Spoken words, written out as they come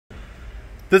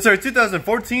This is our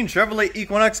 2014 Chevrolet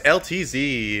Equinox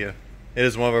LTZ. It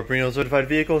is one of our premium certified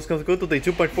vehicles. Comes equipped with a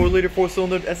 2.4-liter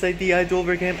 4-cylinder SIDI dual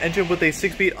overcam engine with a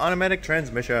 6-speed automatic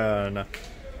transmission.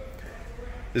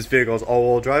 This vehicle is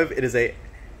all-wheel drive. It is a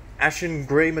ashen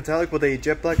gray metallic with a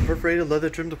jet black perforated leather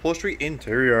trimmed upholstery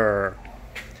interior.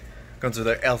 Comes with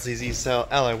their LCZ style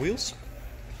alloy wheels.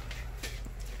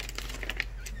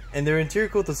 And their interior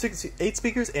comes with 8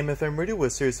 speakers, AM/FM radio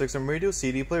with Sirius XM radio,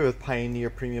 CD player with Pioneer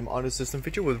Premium Audio System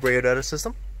feature with radio data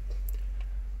system.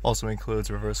 Also includes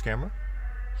reverse camera,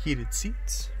 heated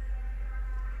seats,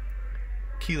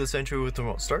 keyless entry with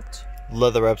remote start,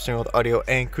 leather wrapped steering with audio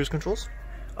and cruise controls,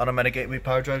 automatic 8-way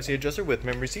power drive seat adjuster with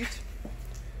memory seats.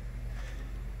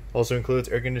 Also includes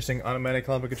air conditioning, automatic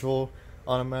climate control,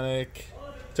 automatic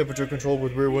temperature control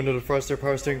with rear window defroster,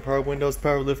 power steering, power windows,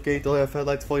 power lift gate, delay off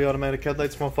headlights, fully automatic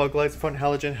headlights, front fog lights, front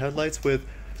halogen headlights with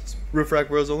roof rack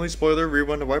rails only, spoiler, rear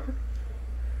window wiper.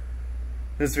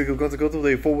 This vehicle comes with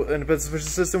a full independent suspension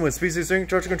system with speed steering,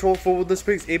 traction control, full disc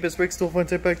brakes, 8-bit brakes, dual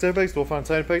front impact airbags, dual front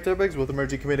side impact airbags with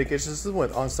emergency communication system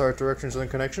with on-start directions and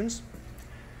connections.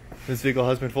 This vehicle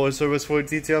has been fully serviced for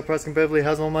detail, price competitively,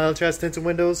 has 1 mile chassis, tinted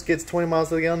windows, gets 20 miles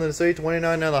to the gallon in the city,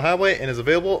 29 on the highway, and is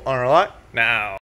available on our lot now.